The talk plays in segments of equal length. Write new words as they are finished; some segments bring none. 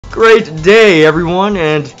Great day, everyone,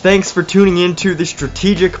 and thanks for tuning in to the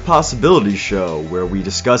Strategic Possibilities Show, where we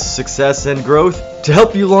discuss success and growth to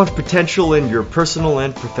help you launch potential in your personal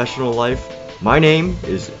and professional life. My name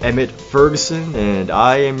is Emmett Ferguson, and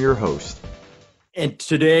I am your host. And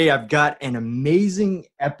today I've got an amazing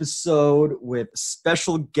episode with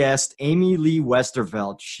special guest AmyLee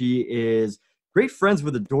Westervelt. She is great friends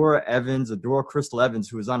with Adora Crystal Evans,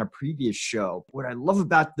 who was on a previous show. What I love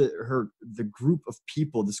about the group of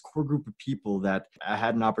people, this core group of people that I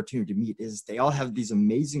had an opportunity to meet, is they all have these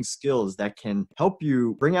amazing skills that can help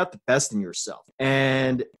you bring out the best in yourself.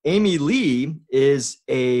 And AmyLee is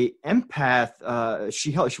a empath.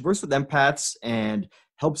 She works with empaths and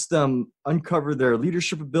helps them uncover their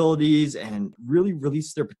leadership abilities and really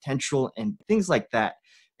release their potential and things like that.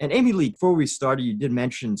 And AmyLee, before we started, you did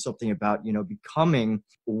mention something about, becoming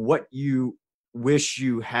what you wish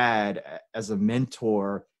you had as a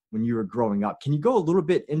mentor when you were growing up. Can you go a little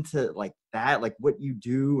bit into that, like what you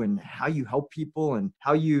do and how you help people and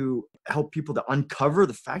how you help people to uncover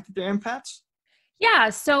the fact that they're empaths?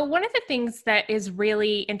 Yeah. So one of the things that is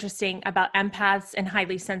really interesting about empaths and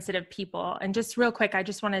highly sensitive people, and just real quick, I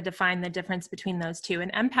just want to define the difference between those two.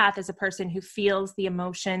 An empath is a person who feels the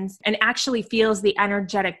emotions and actually feels the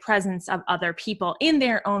energetic presence of other people in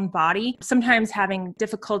their own body, sometimes having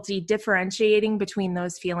difficulty differentiating between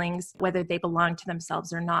those feelings, whether they belong to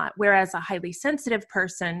themselves or not. Whereas a highly sensitive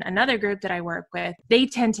person, another group that I work with, they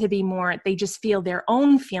tend to be more, they just feel their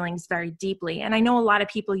own feelings very deeply. And I know a lot of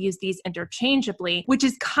people use these interchangeably, which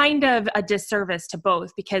is kind of a disservice to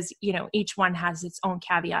both because, each one has its own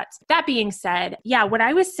caveats. That being said, what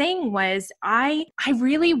I was saying was I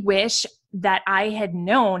really wish that I had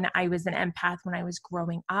known I was an empath when I was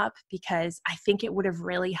growing up, because I think it would have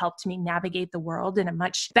really helped me navigate the world in a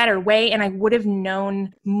much better way. And I would have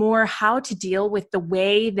known more how to deal with the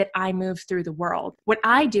way that I move through the world. What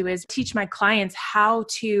I do is teach my clients how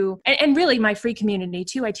to, and really my free community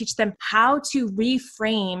too, I teach them how to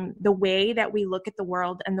reframe the way that we look at the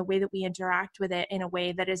world and the way that we interact with it in a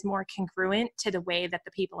way that is more congruent to the way that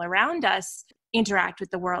the people around us interact with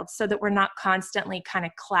the world, so that we're not constantly kind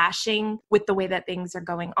of clashing with the way that things are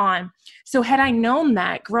going on. So had I known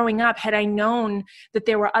that growing up, had I known that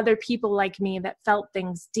there were other people like me that felt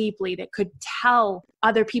things deeply, that could tell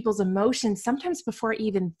other people's emotions sometimes before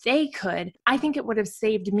even they could, I think it would have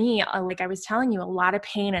saved me, like I was telling you, a lot of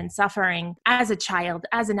pain and suffering as a child,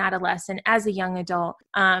 as an adolescent, as a young adult.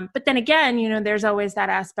 But then again, there's always that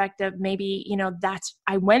aspect of maybe,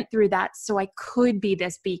 I went through that so I could be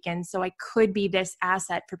this beacon, so I could be this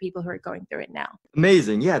asset for people who are going through it now.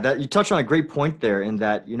 Amazing. Yeah, that you touched on a great point there, in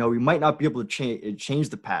that, we might not be able to change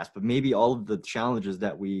the past, but maybe all of the challenges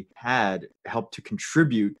that we had help to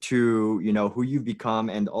contribute to, who you've become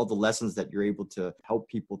and all the lessons that you're able to help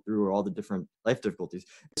people through, or all the different life difficulties.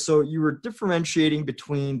 So you were differentiating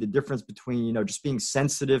between the difference between, just being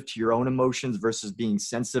sensitive to your own emotions versus being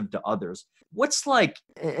sensitive to others. What's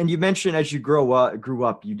and you mentioned as you grew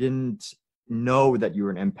up, you didn't know that you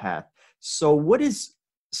were an empath. So what is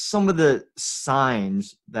some of the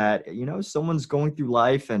signs that, someone's going through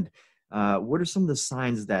life, and what are some of the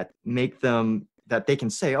signs that make them, that they can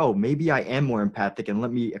say, oh, maybe I am more empathic and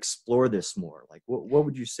let me explore this more? What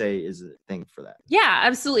would you say is a thing for that? Yeah,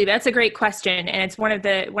 absolutely. That's a great question. And it's one of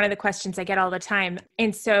the questions I get all the time.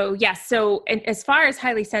 And so, and as far as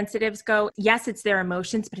highly sensitives go, yes, it's their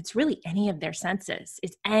emotions, but it's really any of their senses.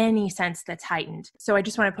 It's any sense that's heightened. So I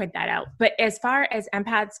just want to point that out. But as far as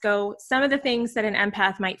empaths go, some of the things that an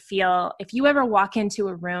empath might feel, if you ever walk into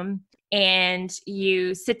a room and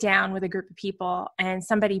you sit down with a group of people and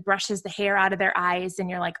somebody brushes the hair out of their eyes and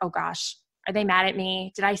you're like, oh gosh, are they mad at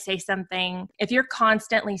me? Did I say something? If you're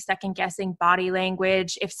constantly second guessing body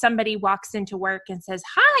language, if somebody walks into work and says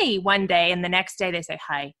hi one day and the next day they say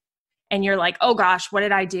hi, and you're like, oh gosh, what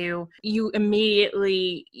did I do? You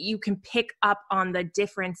can pick up on the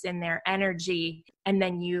difference in their energy, and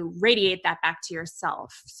then you radiate that back to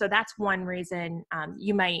yourself. So that's one reason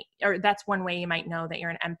that's one way you might know that you're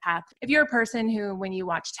an empath. If you're a person who, when you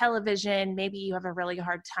watch television, maybe you have a really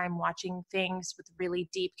hard time watching things with really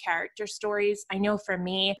deep character stories. I know for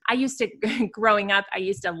me, growing up, I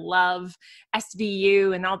used to love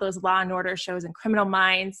SVU and all those Law and Order shows and Criminal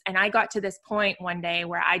Minds. And I got to this point one day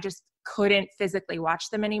where I just couldn't physically watch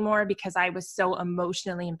them anymore because I was so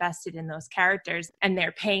emotionally invested in those characters and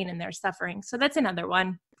their pain and their suffering. So that's another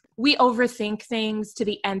one. we overthink things to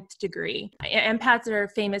the nth degree. Empaths are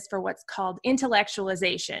famous for what's called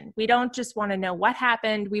intellectualization. We don't just want to know what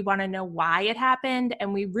happened. We want to know why it happened,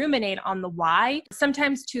 and we ruminate on the why,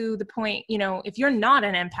 sometimes to the point, if you're not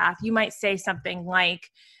an empath, you might say something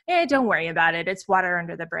like, don't worry about it. It's water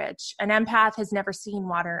under the bridge. An empath has never seen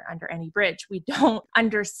water under any bridge. We don't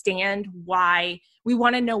understand why. We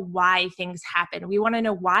want to know why things happen. We want to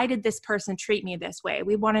know, why did this person treat me this way?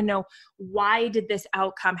 We want to know, why did this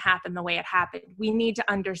outcome happen the way it happened? We need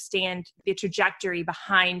to understand the trajectory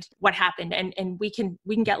behind what happened. And we can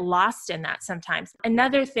get lost in that sometimes.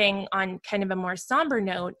 Another thing, on kind of a more somber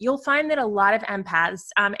note, you'll find that a lot of empaths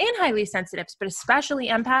and highly sensitives, but especially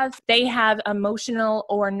empaths, they have emotional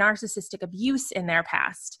or narcissistic abuse in their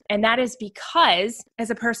past. And that is because, as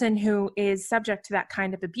a person who is subject to that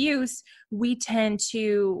kind of abuse, we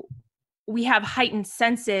have heightened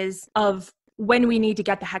senses of when we need to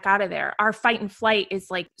get the heck out of there. Our fight and flight is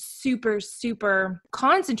like super, super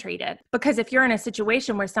concentrated, because if you're in a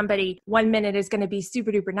situation where somebody 1 minute is going to be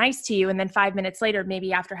super duper nice to you, and then 5 minutes later,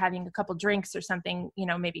 maybe after having a couple drinks or something,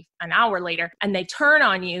 maybe an hour later, and they turn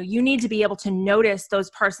on you, you need to be able to notice those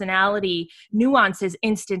personality nuances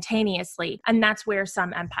instantaneously. And that's where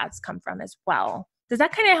some empaths come from as well. Does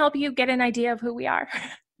that kind of help you get an idea of who we are?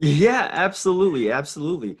 Yeah, absolutely.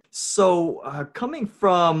 Absolutely. So coming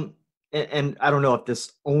from, and I don't know if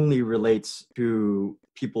this only relates to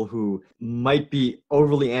people who might be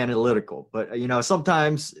overly analytical, but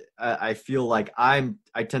sometimes I feel like I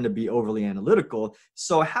tend to be overly analytical.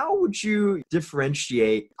 So how would you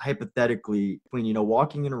differentiate hypothetically between,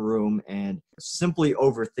 walking in a room and simply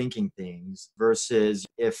overthinking things versus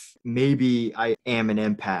if maybe I am an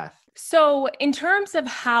empath? So in terms of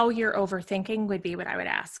how you're overthinking would be what I would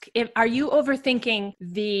ask. Are you overthinking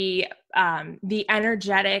the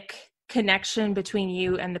energetic connection between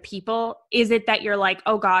you and the people? Is it that you're like,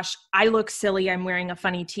 oh gosh, I look silly, I'm wearing a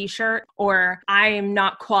funny t-shirt, or I am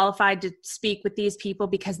not qualified to speak with these people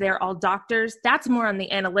because they're all doctors? That's more on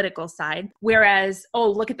the analytical side. Whereas, oh,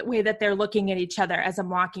 look at the way that they're looking at each other as I'm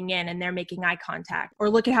walking in and they're making eye contact, or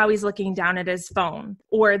look at how he's looking down at his phone,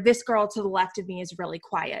 or this girl to the left of me is really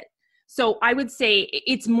quiet. So I would say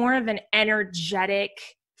it's more of an energetic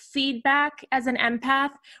feedback as an empath,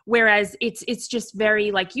 whereas it's just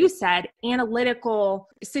very, like you said, analytical,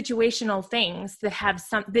 situational things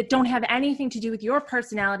that don't have anything to do with your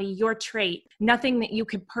personality, your trait, nothing that you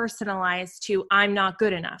could personalize to, I'm not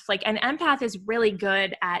good enough. Like, an empath is really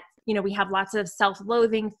good at, we have lots of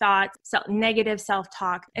self-loathing thoughts, negative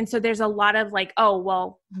self-talk. And so there's a lot of like, oh,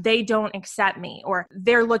 well, they don't accept me, or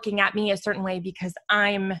they're looking at me a certain way because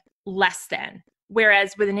I'm less than.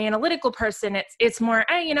 Whereas with an analytical person, it's more,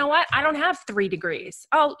 hey, you know what? I don't have 3 degrees.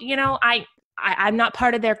 Oh, I'm not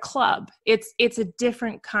part of their club. It's a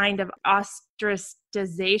different kind of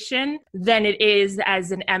ostracization than it is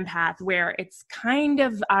as an empath, where it's kind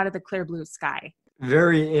of out of the clear blue sky.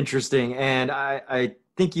 Very interesting. And I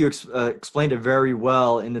think you explained it very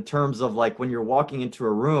well in the terms of like when you're walking into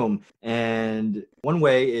a room, and one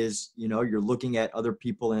way is, you're looking at other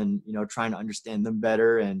people and, trying to understand them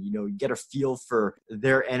better, and, you get a feel for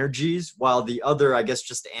their energies, while the other, I guess,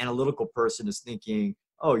 just the analytical person is thinking,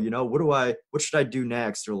 oh, what should I do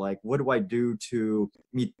next? Or like, what do I do to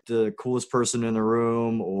meet the coolest person in the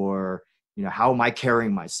room? Or, how am I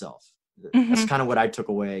carrying myself? That's kind of what I took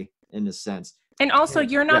away in this sense. And also,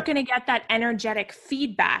 you're not going to get that energetic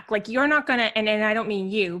feedback. Like, you're not going to, and I don't mean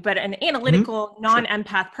you, but an analytical,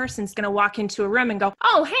 non-empath person's going to walk into a room and go,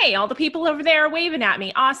 oh, hey, all the people over there are waving at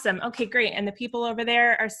me. Awesome. Okay, great. And the people over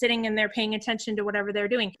there are sitting and they're paying attention to whatever they're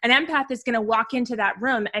doing. An empath is going to walk into that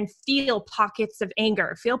room and feel pockets of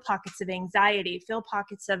anger, feel pockets of anxiety, feel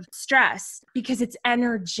pockets of stress, because it's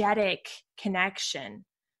energetic connection.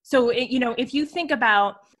 So, if you think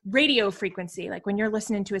about radio frequency, like when you're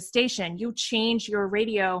listening to a station, you change your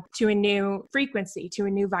radio to a new frequency, to a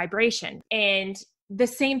new vibration. And the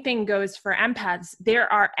same thing goes for empaths.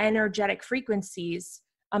 There are energetic frequencies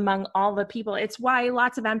among all the people. It's why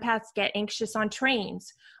lots of empaths get anxious on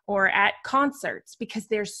trains or at concerts, because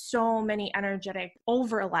there's so many energetic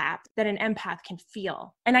overlap that an empath can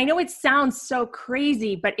feel. And I know it sounds so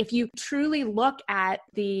crazy, but if you truly look at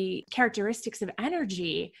the characteristics of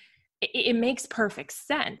energy, it makes perfect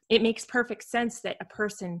sense. It makes perfect sense that a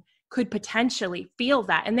person could potentially feel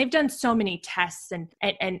that. And they've done so many tests and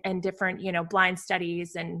different, blind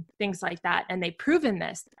studies and things like that. And they've proven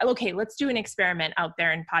this. Okay, let's do an experiment out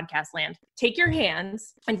there in podcast land. Take your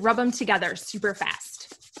hands and rub them together super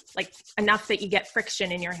fast, like enough that you get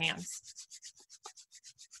friction in your hands.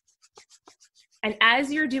 And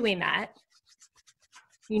as you're doing that,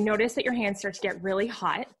 you notice that your hands start to get really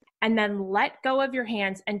hot. and then let go of your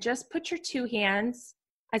hands and just put your two hands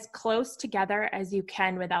as close together as you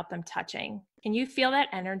can without them touching. Can you feel that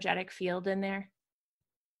energetic field in there?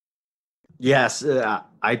 Yes,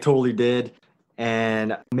 I totally did,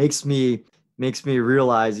 and makes me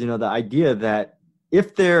realize, the idea that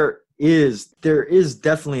if there is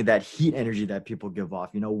definitely that heat energy that people give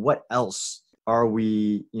off. What else are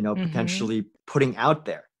we, Mm-hmm. potentially putting out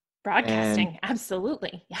there? And Broadcasting,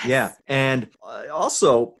 absolutely. yeah, Yes. and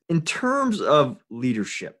also in terms of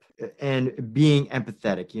leadership and being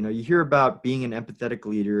empathetic, you hear about being an empathetic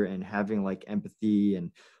leader and having like empathy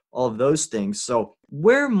and all of those things. So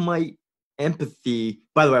where might empathy?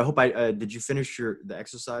 By the way, I hope did you finish the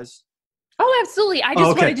exercise? Oh, absolutely. I Oh,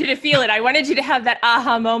 just okay. wanted you to feel it. I wanted you to have that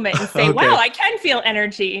aha moment and say, wow, Okay. I can feel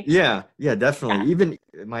energy. Yeah, yeah, definitely. Yeah, Even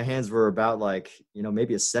my hands were about like,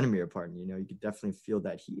 maybe a centimeter apart. And, you could definitely feel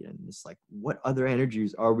that heat. And it's like, what other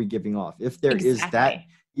energies are we giving off? If there is that, exactly.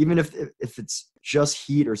 even if it's just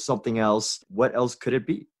heat or something else, what else could it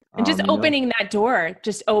be? And just opening that door,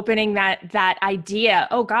 just opening that idea.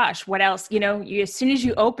 Oh gosh, what else? As soon as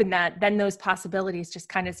you open that, then those possibilities just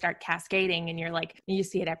kind of start cascading and you're like, you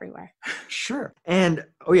see it everywhere. Sure. And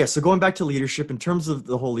oh yeah, so going back to leadership in terms of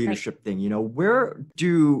the whole Right. leadership thing, where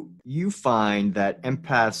do you find that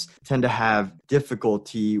empaths tend to have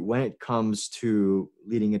difficulty when it comes to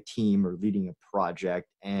leading a team or leading a project?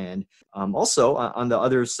 And also on the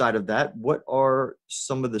other side of that, what are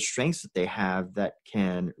some of the strengths that they have that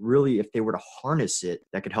can really, if they were to harness it,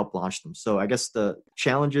 that could help launch them? So I guess the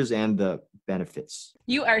challenges and the benefits.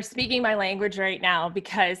 You are speaking my language right now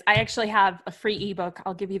because I actually have a free ebook.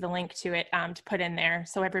 I'll give you the link to it to put in there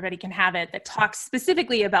so everybody can have it, that talks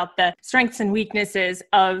specifically about the strengths and weaknesses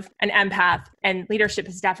of an empath, and leadership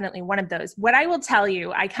is definitely one of those. What I will tell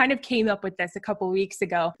you, I kind of came up with this a couple weeks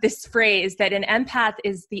ago, this phrase that an empath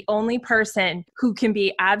is the only person who can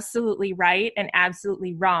be absolutely right and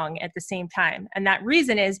absolutely wrong at the same time. And that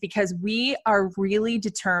reason is because we are really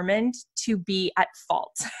determined to be at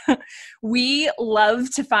fault. We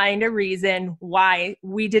love to find a reason why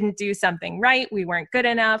we didn't do something right. We weren't good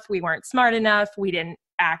enough. We weren't smart enough. We didn't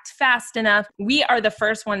act fast enough. We are the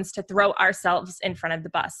first ones to throw ourselves in front of the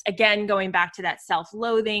bus. Again, going back to that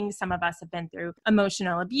self-loathing, some of us have been through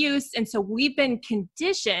emotional abuse. And so we've been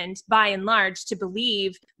conditioned by and large to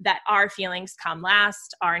believe that our feelings come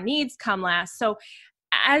last, our needs come last. So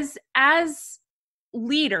as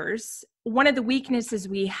leaders, one of the weaknesses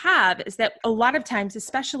we have is that a lot of times,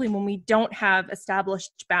 especially when we don't have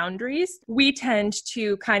established boundaries, we tend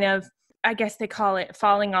to kind of, I guess they call it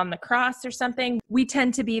falling on the cross or something. We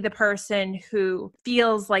tend to be the person who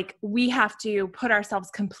feels like we have to put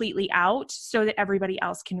ourselves completely out so that everybody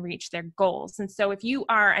else can reach their goals. And so if you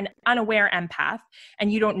are an unaware empath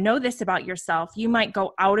and you don't know this about yourself, you might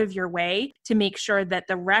go out of your way to make sure that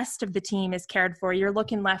the rest of the team is cared for. You're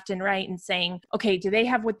looking left and right and saying, okay, do they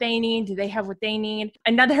have what they need? Do they have what they need?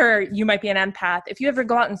 You might be an empath. If you ever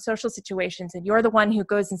go out in social situations and you're the one who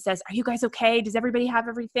goes and says, are you guys okay? Does everybody have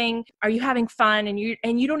everything? Are you having fun? And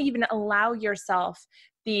you don't even allow yourself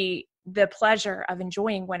the pleasure of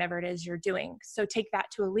enjoying whatever it is you're doing. So take that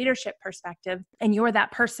to a leadership perspective, and you're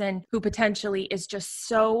that person who potentially is just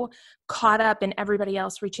so caught up in everybody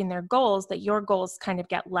else reaching their goals that your goals kind of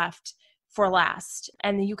get left for last.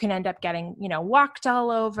 And you can end up getting, walked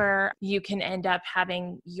all over. You can end up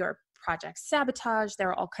having your projects sabotaged. There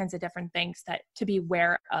are all kinds of different things that to be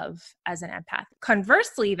aware of as an empath.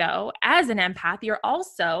 Conversely, though, as an empath, you're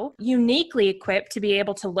also uniquely equipped to be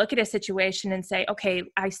able to look at a situation and say, okay,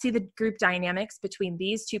 I see the group dynamics between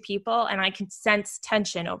these two people and I can sense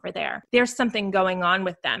tension over there. There's something going on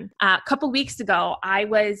with them. A couple weeks ago, I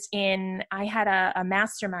had a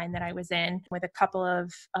mastermind that I was in with a couple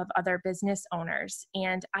of other business owners,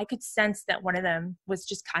 and I could sense that one of them was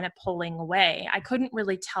just kind of pulling away. I couldn't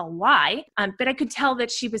really tell why. But I could tell that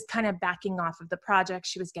she was kind of backing off of the project.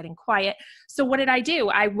 She was getting quiet. So what did I do?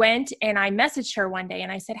 I went and I messaged her one day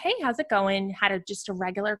and I said, hey, how's it going? Had just a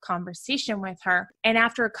regular conversation with her. And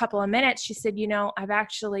after a couple of minutes, she said, I've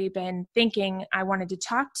actually been thinking I wanted to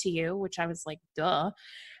talk to you, which I was like, duh.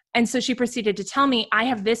 And so she proceeded to tell me, I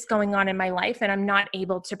have this going on in my life and I'm not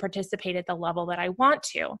able to participate at the level that I want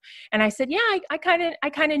to. And I said, yeah, I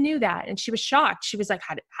kind of knew that. And she was shocked. She was like,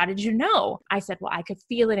 how did you know? I said, well, I could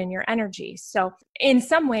feel it in your energy. So in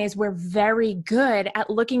some ways, we're very good at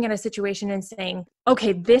looking at a situation and saying,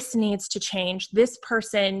 okay, this needs to change. This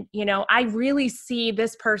person, I really see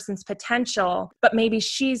this person's potential, but maybe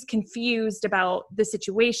she's confused about the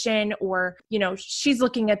situation, or, she's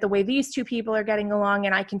looking at the way these two people are getting along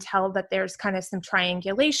and I can tell that there's kind of some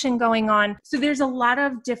triangulation going on. So there's a lot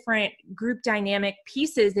of different group dynamic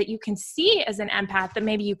pieces that you can see as an empath that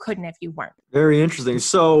maybe you couldn't if you weren't. Very interesting.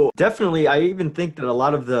 So definitely, I even think that a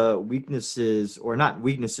lot of the weaknesses, or not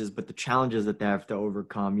weaknesses, but the challenges that they have to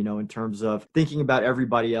overcome, in terms of thinking about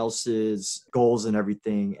everybody else's goals and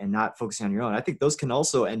everything and not focusing on your own, I think those can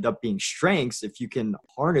also end up being strengths if you can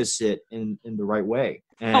harness it in the right way.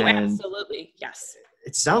 Oh, And absolutely. Yes.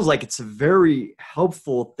 it sounds like it's a very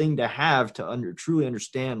helpful thing to have to truly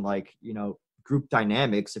understand, like, group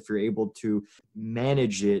dynamics, if you're able to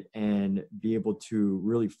manage it and be able to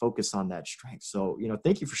really focus on that strength. So,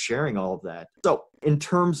 thank you for sharing all of that. So in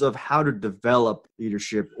terms of how to develop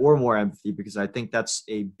leadership or more empathy, because I think that's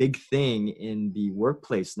a big thing in the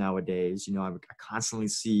workplace nowadays, I constantly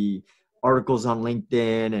see articles on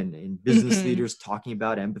LinkedIn and business leaders talking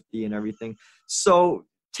about empathy and everything. So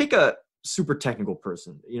take a super technical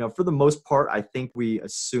person. For the most part, I think we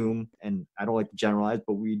assume, and I don't like to generalize,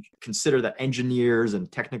 but we consider that engineers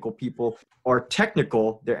and technical people are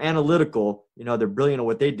technical, they're analytical, they're brilliant at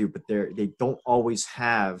what they do, but they don't always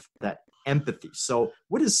have that empathy. So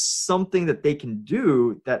what is something that they can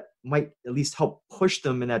do that might at least help push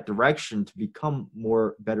them in that direction to become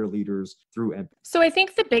better leaders through empathy? So I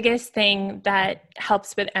think the biggest thing that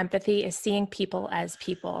helps with empathy is seeing people as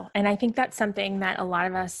people. And I think that's something that a lot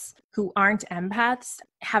of us who aren't empaths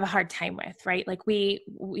have a hard time with, right? Like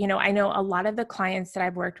I know a lot of the clients that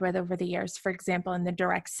I've worked with over the years, for example, in the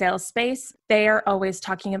direct sales space, they are always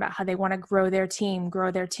talking about how they want to grow their team, grow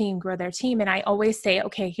their team, grow their team. And I always say,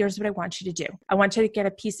 okay, here's what I want you to do. I want you to get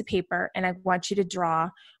a piece of paper and I want you to draw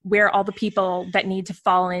where all the people that need to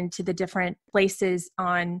fall into the different places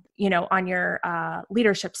on your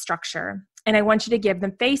leadership structure. And I want you to give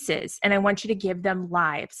them faces, and I want you to give them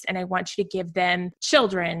lives, and I want you to give them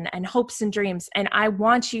children and hopes and dreams. And I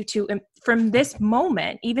want you to, from this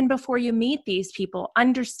moment, even before you meet these people,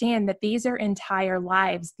 understand that these are entire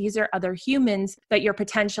lives. These are other humans that you're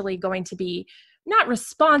potentially going to be not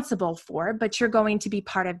responsible for, but you're going to be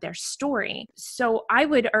part of their story. So I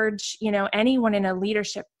would urge, anyone in a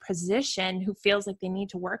leadership position who feels like they need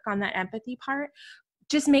to work on that empathy part,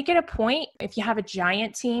 just make it a point if you have a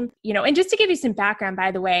giant team, and just to give you some background,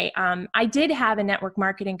 by the way, I did have a network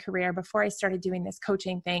marketing career before I started doing this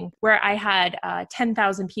coaching thing where I had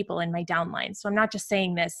 10,000 people in my downline. So I'm not just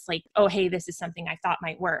saying this like, oh, hey, this is something I thought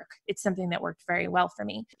might work. It's something that worked very well for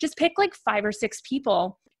me. Just pick like 5 or 6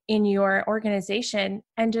 people in your organization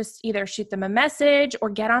and just either shoot them a message or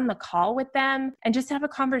get on the call with them and just have a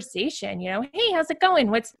conversation, hey, how's it going?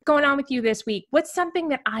 What's going on with you this week? What's something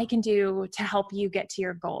that I can do to help you get to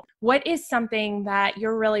your goal? What is something that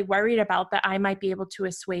you're really worried about that I might be able to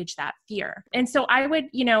assuage that fear? And so I would,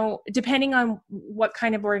 depending on what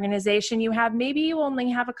kind of organization you have, maybe you only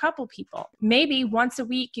have a couple people. Maybe once a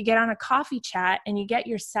week you get on a coffee chat and you get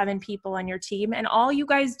your 7 people on your team and all you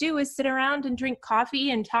guys do is sit around and drink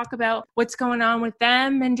coffee and talk about what's going on with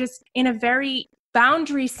them, and just in a very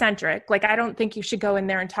boundary centric, like I don't think you should go in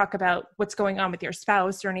there and talk about what's going on with your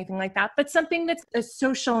spouse or anything like that, but something that's a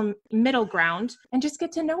social middle ground, and just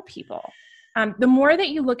get to know people. The more that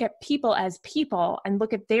you look at people as people and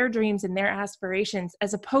look at their dreams and their aspirations,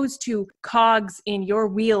 as opposed to cogs in your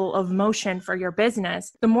wheel of motion for your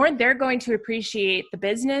business, the more they're going to appreciate the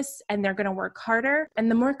business and they're going to work harder,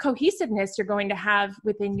 and the more cohesiveness you're going to have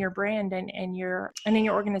within your brand and in your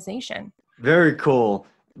organization. Very cool.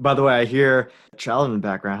 By the way, I hear a child in the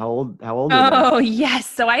background. How old are they? Oh, yes.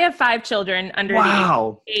 So I have 5 children under the age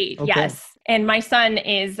of 8. Okay. Yes. And my son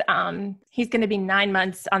is, he's going to be 9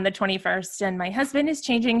 months on the 21st, and my husband is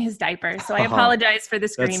changing his diaper. So I apologize for the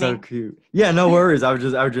screaming. That's so cute. Yeah, no worries. I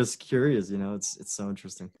was just curious, it's so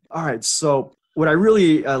interesting. All right. So what I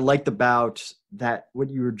really liked about that, what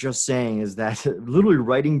you were just saying, is that literally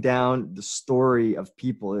writing down the story of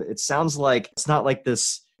people, it sounds like it's not like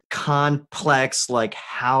this complex, like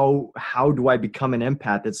how do I become an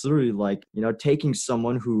empath? It's literally like, taking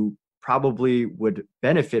someone who probably would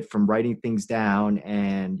benefit from writing things down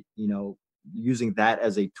and, using that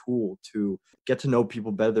as a tool to get to know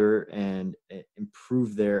people better and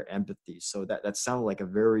improve their empathy. So that sounded like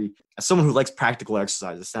as someone who likes practical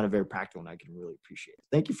exercise, it sounded very practical, and I can really appreciate it.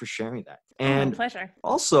 Thank you for sharing that. And my pleasure.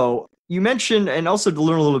 Also, you mentioned, and also to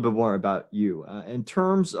learn a little bit more about you, in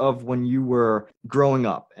terms of when you were growing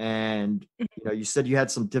up, and you said you had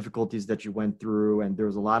some difficulties that you went through, and there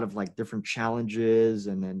was a lot of like different challenges,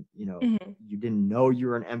 and then you didn't know you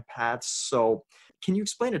were an empath. So can you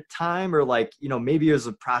explain a time, or like, maybe it was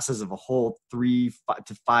a process of a whole 3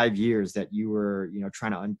 to 5 years that you were,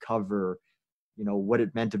 trying to uncover what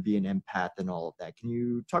it meant to be an empath and all of that. Can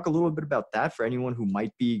you talk a little bit about that for anyone who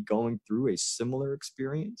might be going through a similar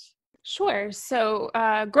experience? Sure. So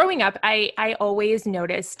growing up, I always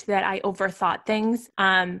noticed that I overthought things.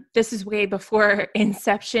 This is way before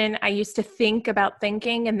Inception. I used to think about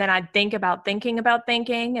thinking, and then I'd think about thinking about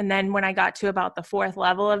thinking. And then when I got to about the fourth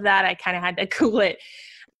level of that, I kind of had to cool it.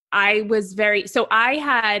 I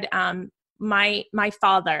had my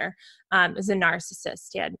father is a narcissist.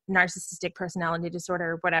 He had narcissistic personality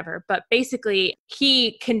disorder, whatever. But basically,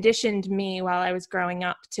 he conditioned me while I was growing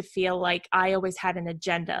up to feel like I always had an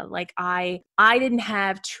agenda. Like I didn't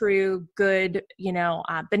have true, good,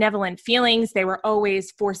 benevolent feelings. They were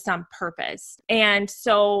always for some purpose. And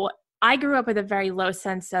so I grew up with a very low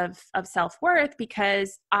sense of self-worth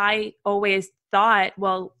because I always thought,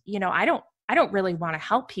 well, I don't really want to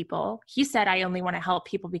help people. He said I only want to help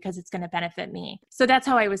people because it's going to benefit me. So that's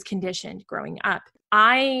how I was conditioned growing up.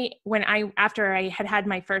 After I had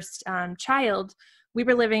my first child, we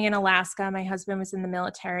were living in Alaska. My husband was in the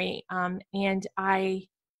military, and I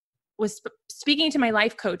was speaking to my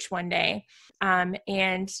life coach one day,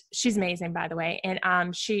 and she's amazing, by the way.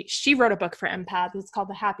 And she wrote a book for empaths. It's called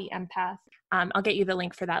The Happy Empath. I'll get you the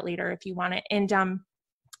link for that later if you want it. And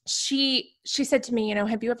she said to me,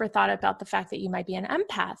 have you ever thought about the fact that you might be an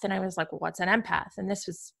empath? And I was like, well, what's an empath? And this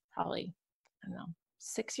was probably,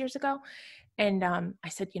 6 years ago. And I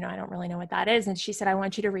said, I don't really know what that is. And she said, I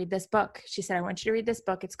want you to read this book. She said, I want you to read this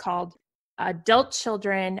book. It's called Adult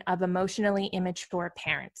Children of Emotionally Immature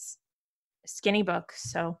Parents. A skinny book.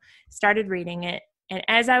 So started reading it. And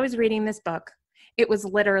as I was reading this book, it was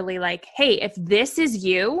literally like, hey, if this is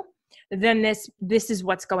you, then this is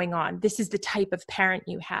what's going on. This is the type of parent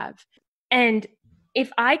you have. And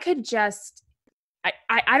if I could just,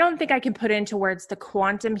 I don't think I can put into words the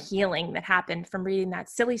quantum healing that happened from reading that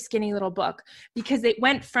silly, skinny little book, because it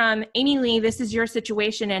went from, AmyLee, this is your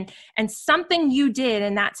situation, and something you did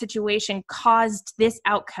in that situation caused this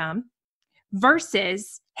outcome,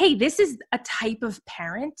 versus, hey, this is a type of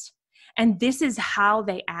parent and this is how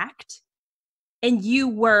they act. And you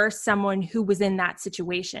were someone who was in that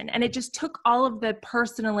situation. And it just took all of the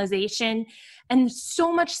personalization, and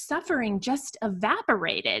so much suffering just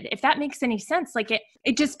evaporated, if that makes any sense. Like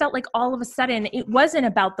it just felt like all of a sudden, it wasn't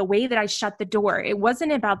about the way that I shut the door. It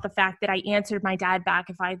wasn't about the fact that I answered my dad back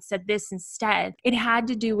if I had said this instead. It had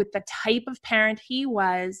to do with the type of parent he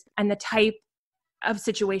was and the type of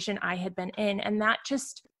situation I had been in. And that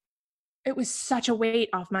just, it was such a weight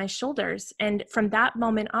off my shoulders. And from that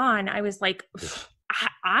moment on, I was like,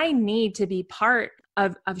 I need to be part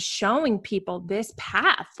of showing people this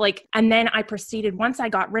path. And then I proceeded, once I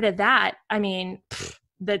got rid of that,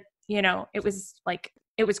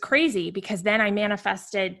 it was crazy, because then I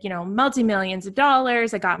manifested, multi-millions of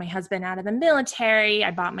dollars. I got my husband out of the military.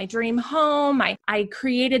 I bought my dream home. I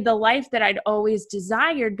created the life that I'd always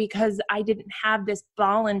desired, because I didn't have this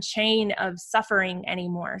ball and chain of suffering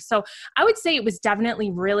anymore. So I would say it was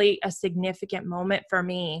definitely really a significant moment for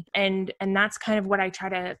me. And that's kind of what I try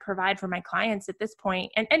to provide for my clients at this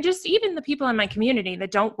point. And just even the people in my community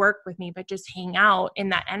that don't work with me, but just hang out in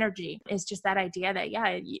that energy, is just that idea that,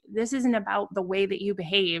 yeah, this isn't about the way that you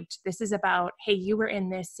behaved. This is about, hey, you were in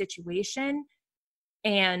this situation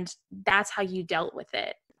and that's how you dealt with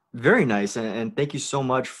it. Very nice. And thank you so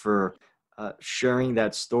much for sharing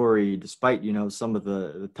that story, despite, some of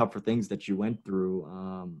the tougher things that you went through,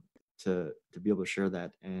 to be able to share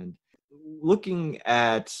that. And looking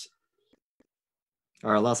at,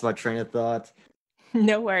 all right, I lost my train of thought.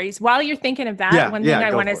 No worries. While you're thinking of that, one thing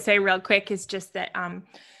I want to say real quick is just that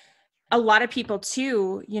a lot of people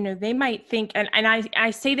too, they might think, and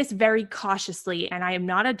I say this very cautiously, and I am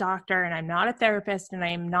not a doctor and I'm not a therapist and I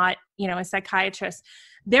am not, a psychiatrist.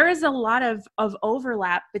 There is a lot of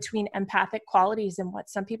overlap between empathic qualities and what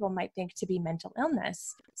some people might think to be mental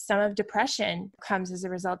illness. Some of depression comes as a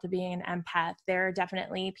result of being an empath. There are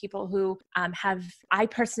definitely people who I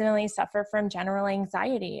personally suffer from general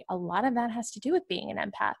anxiety. A lot of that has to do with being an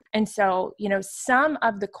empath. And so, some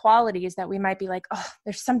of the qualities that we might be like, oh,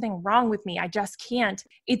 there's something wrong with me, I just can't.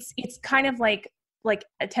 It's kind of like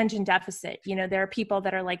attention deficit. There are people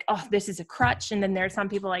that are like, oh, this is a crutch. And then there are some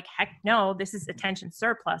people like, heck no, this is attention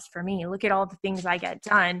surplus for me. Look at all the things I get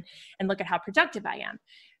done and look at how productive I am.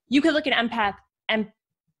 You could look at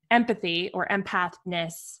empathy or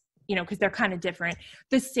empathness, because they're kind of different,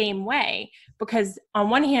 the same way. Because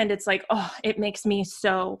on one hand, it's like, oh, it makes me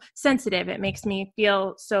so sensitive. It makes me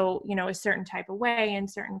feel so, a certain type of way in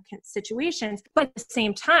certain situations. But at the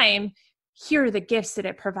same time, here are the gifts that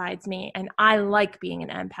it provides me. And I like being an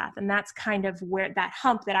empath. And that's kind of where that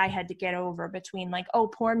hump that I had to get over between like, oh,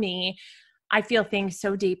 poor me. I feel things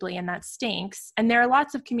so deeply and that stinks. And there are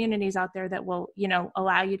lots of communities out there that will,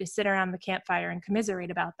 allow you to sit around the campfire and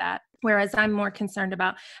commiserate about that. Whereas I'm more concerned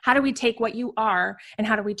about how do we take what you are and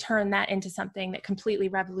how do we turn that into something that completely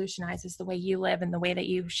revolutionizes the way you live and the way that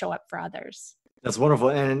you show up for others. That's wonderful.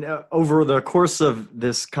 And over the course of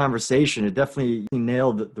this conversation, it definitely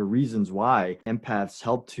nailed the reasons why empaths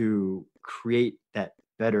help to create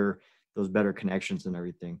those better connections and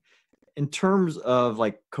everything. In terms of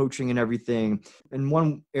like coaching and everything, in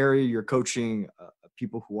one area you're coaching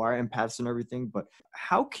people who are empaths and everything, but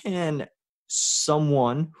how can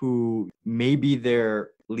someone who maybe they're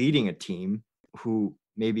leading a team who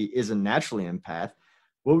maybe isn't naturally empath,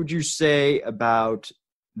 what would you say about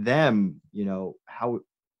them,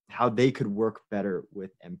 how they could work better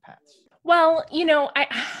with empaths? Well,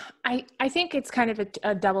 I think it's kind of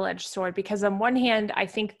a double-edged sword, because on one hand, I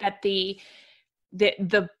think that the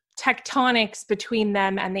tectonics between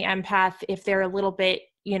them and the empath, if they're a little bit,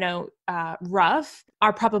 rough,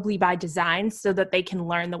 are probably by design so that they can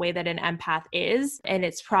learn the way that an empath is. And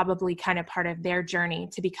it's probably kind of part of their journey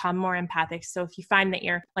to become more empathic. So if you find that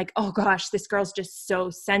you're like, oh gosh, this girl's just so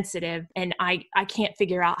sensitive and I can't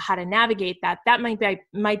figure out how to navigate that, that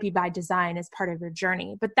might be by design as part of your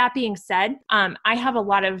journey. But that being said, I have a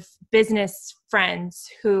lot of business friends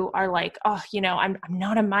who are like, oh, I'm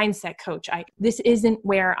not a mindset coach. This isn't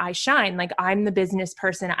where I shine. Like, I'm the business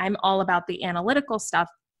person. I'm all about the analytical stuff.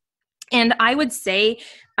 And I would say,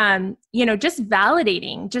 just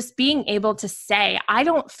validating, just being able to say, I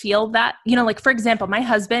don't feel that, like, for example, my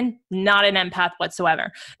husband, not an empath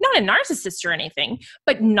whatsoever, not a narcissist or anything,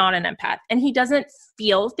 but not an empath. And he doesn't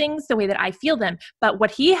feel things the way that I feel them. But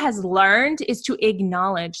what he has learned is to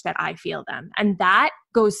acknowledge that I feel them. And that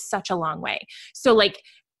goes such a long way. So like,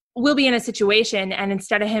 we'll be in a situation and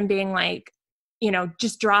instead of him being like,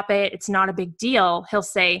 just drop it, it's not a big deal, he'll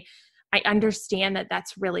say, I understand that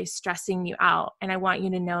that's really stressing you out. And I want you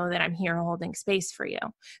to know that I'm here holding space for you.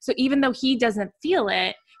 So even though he doesn't feel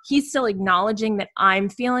it, he's still acknowledging that I'm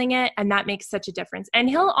feeling it. And that makes such a difference.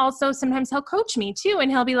 And sometimes he'll coach me too.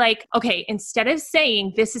 And he'll be like, okay, instead of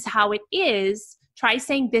saying this is how it is, try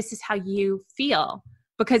saying this is how you feel.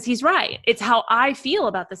 Because he's right. It's how I feel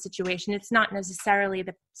about the situation. It's not necessarily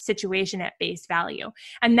the situation at base value.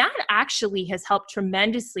 And that actually has helped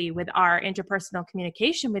tremendously with our interpersonal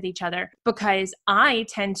communication with each other, because I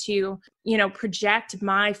tend to, project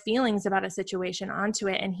my feelings about a situation onto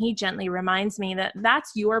it. And he gently reminds me that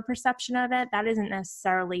that's your perception of it. That isn't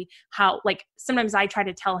necessarily how, like, sometimes I try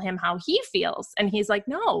to tell him how he feels. And he's like,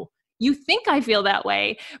 no, you think I feel that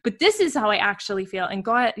way, but this is how I actually feel. And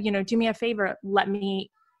go ahead, do me a favor, let me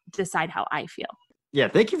decide how I feel. Yeah,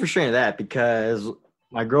 thank you for sharing that, because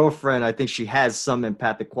my girlfriend, I think she has some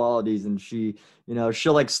empathic qualities, and she,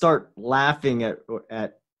 she'll like start laughing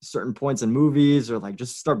at certain points in movies, or like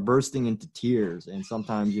just start bursting into tears. And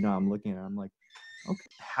sometimes, I'm looking at her, I'm like, okay,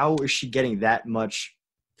 how is she getting that much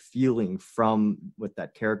feeling from what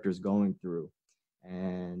that character is going through?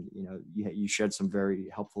 And, you shared some very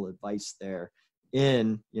helpful advice there.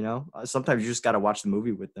 Sometimes you just got to watch the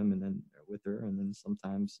movie with them and then with her. And then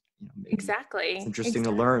sometimes, maybe exactly. It's interesting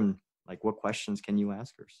to learn, like, what questions can you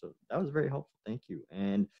ask her? So that was very helpful. Thank you.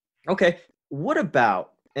 And okay, what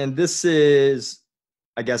about, and this is,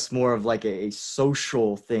 I guess, more of like a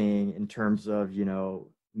social thing in terms of,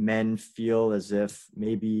 men feel as if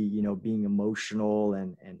maybe, being emotional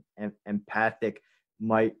and empathic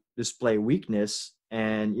might display weakness.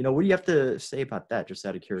 And, what do you have to say about that, just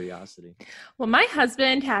out of curiosity? Well, my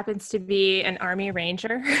husband happens to be an Army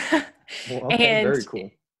Ranger. Well, okay, very cool.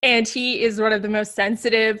 And he is one of the most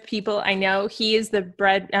sensitive people I know. He is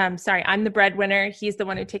I'm the breadwinner. He's the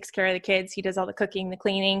one who takes care of the kids. He does all the cooking, the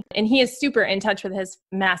cleaning, and he is super in touch with his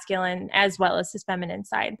masculine as well as his feminine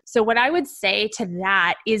side. So what I would say to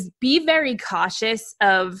that is be very cautious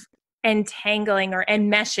of entangling, or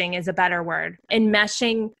enmeshing is a better word,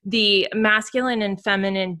 enmeshing the masculine and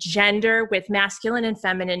feminine gender with masculine and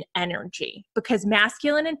feminine energy, because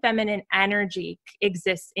masculine and feminine energy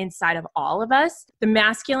exists inside of all of us. The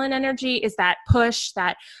masculine energy is that push,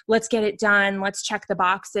 that let's get it done, let's check the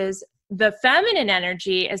boxes. The feminine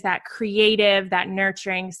energy is that creative, that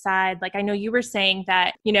nurturing side. Like, I know you were saying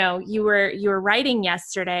that, you were writing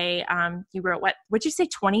yesterday. You wrote, what'd you say,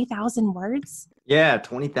 20,000 words? Yeah,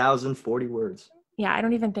 20,000, 40 words. Yeah, I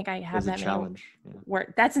don't even think I have that challenge.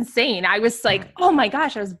 word. That's insane. I was like, oh my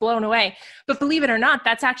gosh, I was blown away. But believe it or not,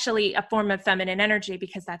 that's actually a form of feminine energy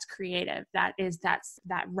because that's creative. That's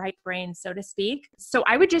that right brain, so to speak. So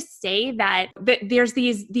I would just say that there's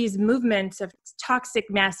these movements of toxic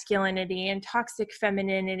masculinity and toxic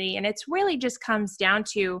femininity. And it's really just comes down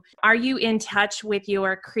to, are you in touch with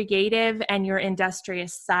your creative and your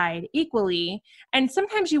industrious side equally? And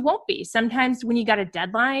sometimes you won't be. Sometimes when you got a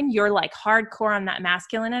deadline, you're like hardcore on that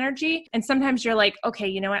masculine energy. And sometimes you're like, okay,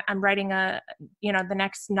 you know what? I'm writing the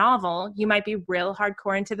next novel. You might be real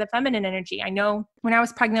hardcore into the feminine energy. I know when I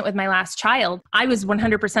was pregnant with my last child, I was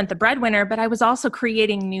 100% the breadwinner, but I was also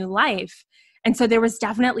creating new life. And so there was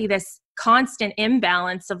definitely this constant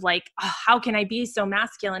imbalance of like, oh, how can I be so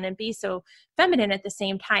masculine and be so feminine at the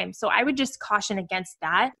same time? So I would just caution against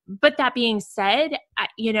that. But that being said,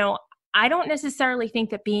 I don't necessarily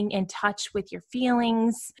think that being in touch with your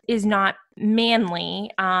feelings is not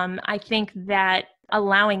manly. I think that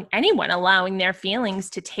allowing their feelings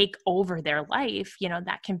to take over their life,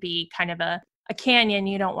 that can be kind of a canyon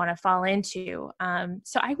you don't want to fall into.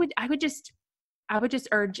 So I would just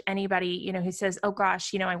urge anybody, who says, oh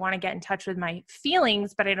gosh, I want to get in touch with my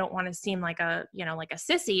feelings, but I don't want to seem like a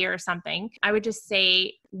sissy or something. I would just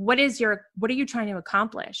say, what are you trying to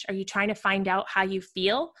accomplish? Are you trying to find out how you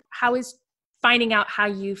feel? How is finding out how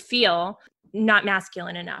you feel not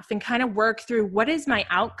masculine enough? And kind of work through, what is my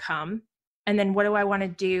outcome? And then what do I want to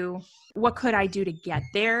do? What could I do to get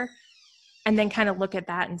there? And then kind of look at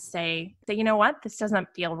that and say, you know what, this doesn't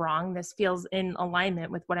feel wrong. This feels in alignment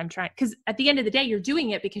with what I'm trying. Because at the end of the day, you're doing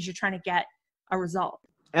it because you're trying to get a result.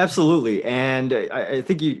 Absolutely. And I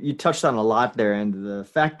think you touched on a lot there. And the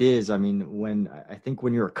fact is, I mean, when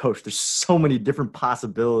you're a coach, there's so many different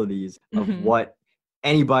possibilities of what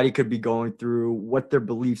anybody could be going through, what their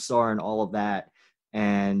beliefs are and all of that.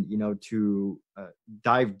 And, to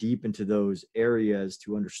dive deep into those areas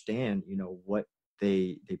to understand, what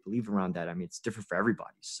they believe around that. I mean, it's different for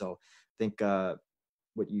everybody. So I think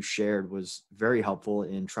what you shared was very helpful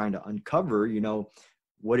in trying to uncover,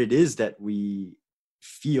 what it is that we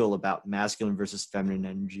feel about masculine versus feminine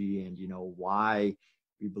energy, and, why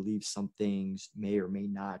we believe some things may or may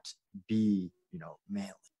not be,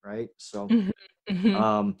 manly, right? So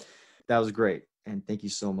that was great. And thank you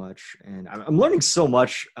so much. And I'm learning so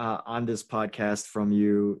much on this podcast from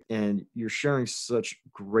you, and you're sharing such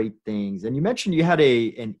great things. And you mentioned you had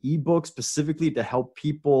an ebook specifically to help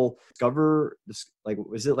people discover this. Like,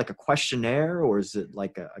 is it like a questionnaire or is it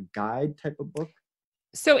like a guide type of book?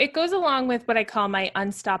 So it goes along with what I call my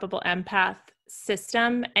Unstoppable Empath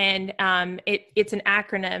system. And it's an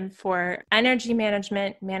acronym for energy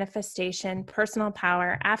management, manifestation, personal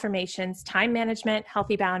power, affirmations, time management,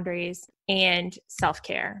 healthy boundaries, and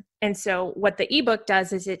self-care. And so what the ebook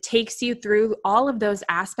does is it takes you through all of those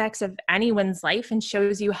aspects of anyone's life and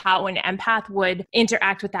shows you how an empath would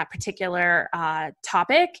interact with that particular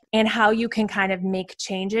topic, and how you can kind of make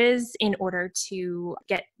changes in order to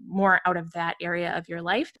get more out of that area of your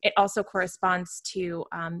life. It also corresponds to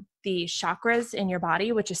the chakras in your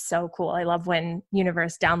body, which is so cool. I love when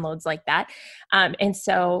universe downloads like that. And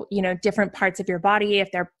so, different parts of your body,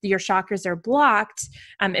 if your chakras are blocked,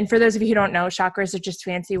 and for those of you who don't know, chakras are just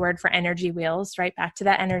fancy word for energy wheels, right? Back to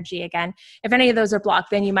that energy again. If any of those are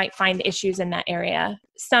blocked, then you might find issues in that area.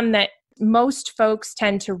 Some that most folks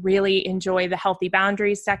tend to really enjoy the healthy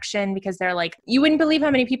boundaries section, because they're like, you wouldn't believe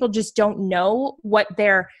how many people just don't know what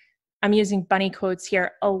they're, I'm using bunny quotes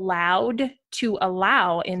here, allowed to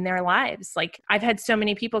allow in their lives. Like, I've had so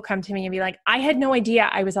many people come to me and be like, I had no idea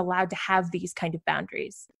I was allowed to have these kind of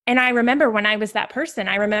boundaries. And I remember when I was that person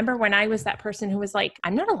who was like,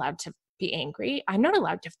 I'm not allowed to be angry. I'm not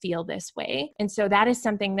allowed to feel this way. And so that is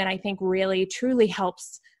something that I think really, truly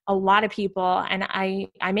helps a lot of people. And I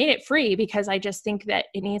made it free because I just think that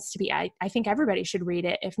it needs to be, I think everybody should read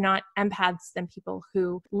it. If not empaths, then people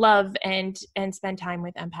who love and spend time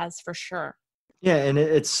with empaths for sure. Yeah. And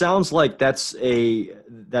it sounds like that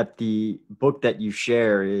the book that you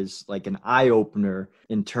share is like an eye opener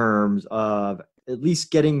in terms of at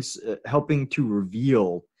least helping to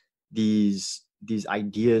reveal these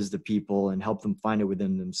ideas to people and help them find it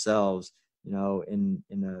within themselves, in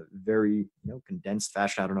a very, condensed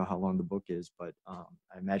fashion. I don't know how long the book is, but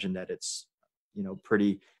I imagine that it's,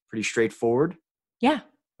 pretty straightforward. Yeah.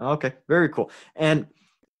 Okay. Very cool. And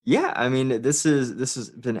yeah, I mean, this has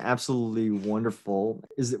been absolutely wonderful.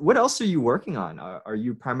 What else are you working on? Are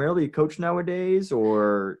you primarily a coach nowadays,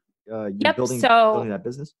 or you building that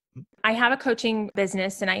business? I have a coaching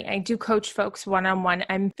business and I do coach folks one-on-one.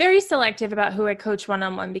 I'm very selective about who I coach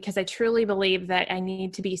one-on-one because I truly believe that I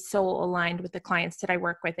need to be soul aligned with the clients that I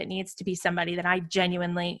work with. It needs to be somebody that I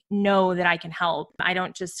genuinely know that I can help. I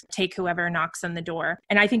don't just take whoever knocks on the door.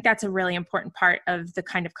 And I think that's a really important part of the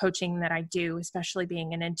kind of coaching that I do, especially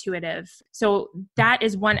being an intuitive. So that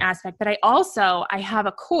is one aspect. But I have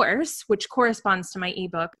a course which corresponds to my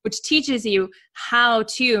ebook, which teaches you how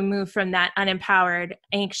to move from that unempowered,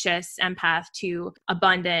 anxious empath to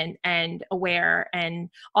abundant and aware and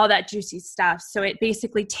all that juicy stuff. So it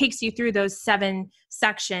basically takes you through those 7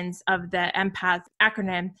 sections of the empath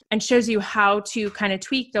acronym and shows you how to kind of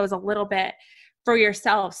tweak those a little bit for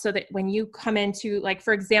yourself so that when you come into, like,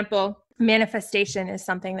 for example, manifestation is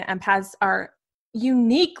something that empaths are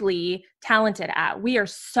uniquely talented at. We are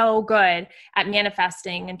so good at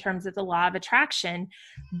manifesting in terms of the law of attraction,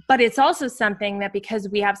 but it's also something that because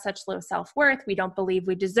we have such low self-worth, we don't believe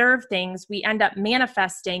we deserve things, we end up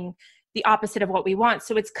manifesting the opposite of what we want.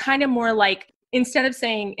 So it's kind of more like, instead of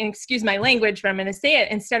saying, and excuse my language, but I'm going to say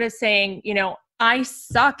it, instead of saying, I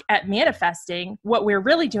suck at manifesting, what we're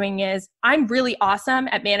really doing is I'm really awesome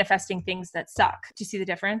at manifesting things that suck. Do you see the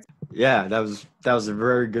difference? Yeah, that was a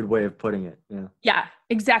very good way of putting it. Yeah,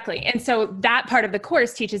 exactly. And so that part of the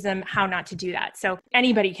course teaches them how not to do that. So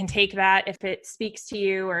anybody can take that if it speaks to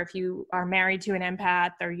you, or if you are married to an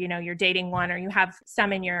empath, or, you're dating one, or you have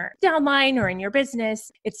some in your downline or in your business.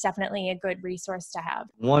 It's definitely a good resource to have.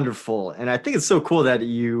 Wonderful. And I think it's so cool that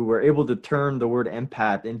you were able to turn the word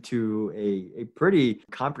empath into a pretty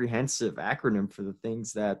comprehensive acronym for the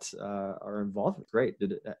things that are involved with. Great.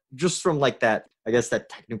 Just from like that, I guess, that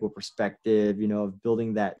technical perspective, of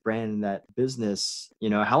building that brand and that business,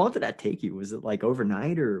 how long did that take you? Was it like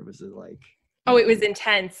overnight, or was it like? Oh, it was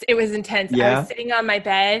intense. It was intense. Yeah. I was sitting on my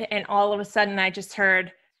bed and all of a sudden I just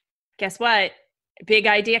heard, guess what? Big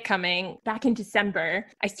idea coming. Back in December,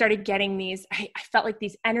 I started getting these, I felt like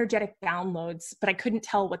these energetic downloads, but I couldn't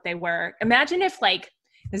tell what they were. Imagine if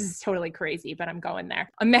this is totally crazy, but I'm going there.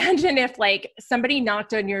 Imagine if somebody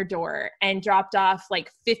knocked on your door and dropped off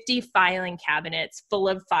 50 filing cabinets full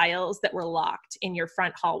of files that were locked in your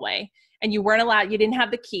front hallway, and you didn't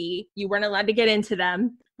have the key. You weren't allowed to get into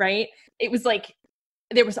them, right? It was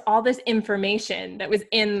there was all this information that was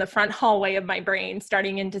in the front hallway of my brain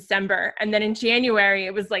starting in December. And then in January,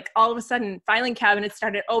 it was all of a sudden filing cabinets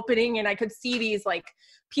started opening and I could see these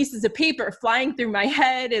pieces of paper flying through my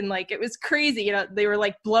head. And it was crazy. They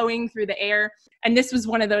were blowing through the air. And this was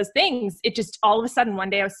one of those things. It just, all of a sudden, one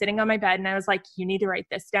day I was sitting on my bed and I was like, you need to write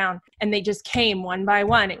this down. And they just came one by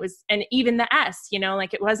one. And even the S,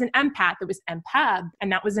 it wasn't empath, it was empath.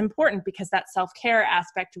 And that was important because that self-care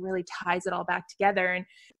aspect really ties it all back together. And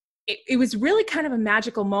it was really kind of a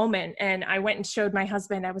magical moment. And I went and showed my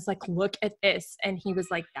husband, I was like, look at this. And he was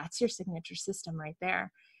like, that's your signature system right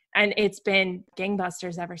there. And it's been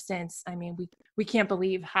gangbusters ever since. I mean, we can't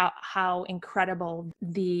believe how incredible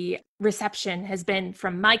the reception has been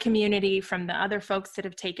from my community, from the other folks that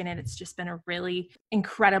have taken it. It's just been a really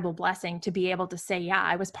incredible blessing to be able to say, yeah,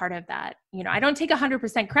 I was part of that. I don't take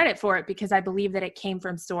 100% credit for it because I believe that it came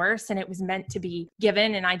from source and it was meant to be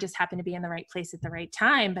given. And I just happened to be in the right place at the right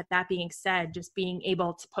time. But that being said, just being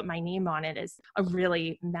able to put my name on it is a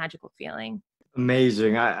really magical feeling.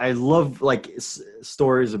 Amazing. I love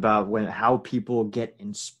stories about how people get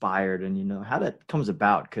inspired and, how that comes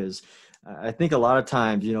about. Because I think a lot of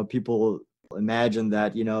times, people imagine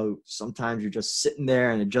that, sometimes you're just sitting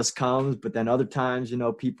there and it just comes. But then other times,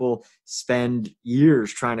 people spend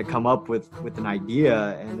years trying to come up with an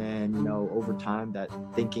idea. And then, over time that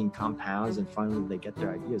thinking compounds and finally they get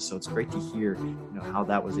their ideas. So it's great to hear, how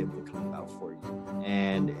that was able to come about for you.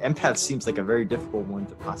 And empath seems like a very difficult one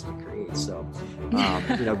to possibly create. So,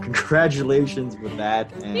 congratulations with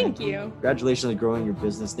that. And thank you. Congratulations on growing your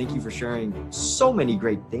business. Thank you for sharing so many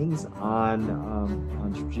great things on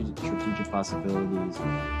strategic possibilities.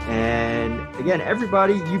 And again,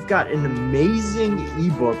 everybody, you've got an amazing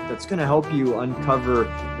ebook that's going to help you uncover,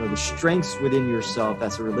 the strengths within yourself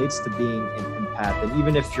as it relates to being an empath. And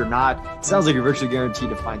even if you're not, it sounds like you're virtually guaranteed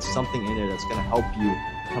to find something in it that's going to help you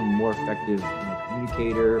become a more effective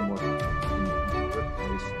communicator, more effective in the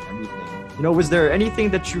workplace and everything. Was there anything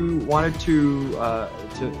that you wanted to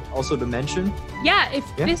mention? Yeah, if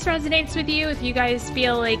this resonates with you, if you guys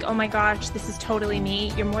feel like, oh my gosh, this is totally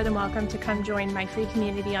me, you're more than welcome to come join my free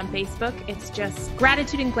community on Facebook. It's just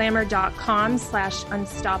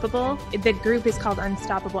gratitudeandglamour.com/unstoppable. The group is called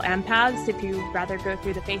Unstoppable Empaths if you'd rather go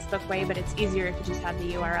through the Facebook way, but it's easier if you just have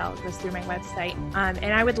the URL. It goes through my website.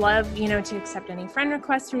 And I would love, to accept any friend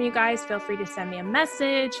requests from you guys. Feel free to send me a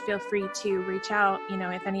message. Feel free to reach out,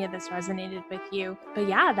 if any of this resonated resonated with you. But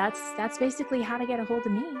yeah, that's basically how to get a hold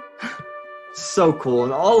of me. So cool.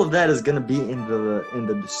 And all of that is going to be in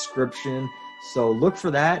the description. So look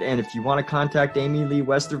for that. And if you want to contact AmyLee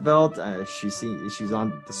Westervelt, she's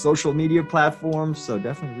on the social media platforms. So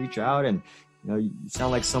definitely reach out. And you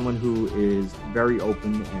sound like someone who is very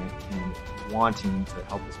open and wanting to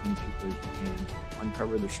help as many people as you can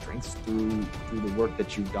uncover their strengths through the work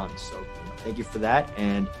that you've done. So thank you for that.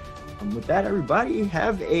 And with that, everybody,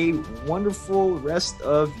 have a wonderful rest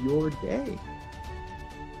of your day.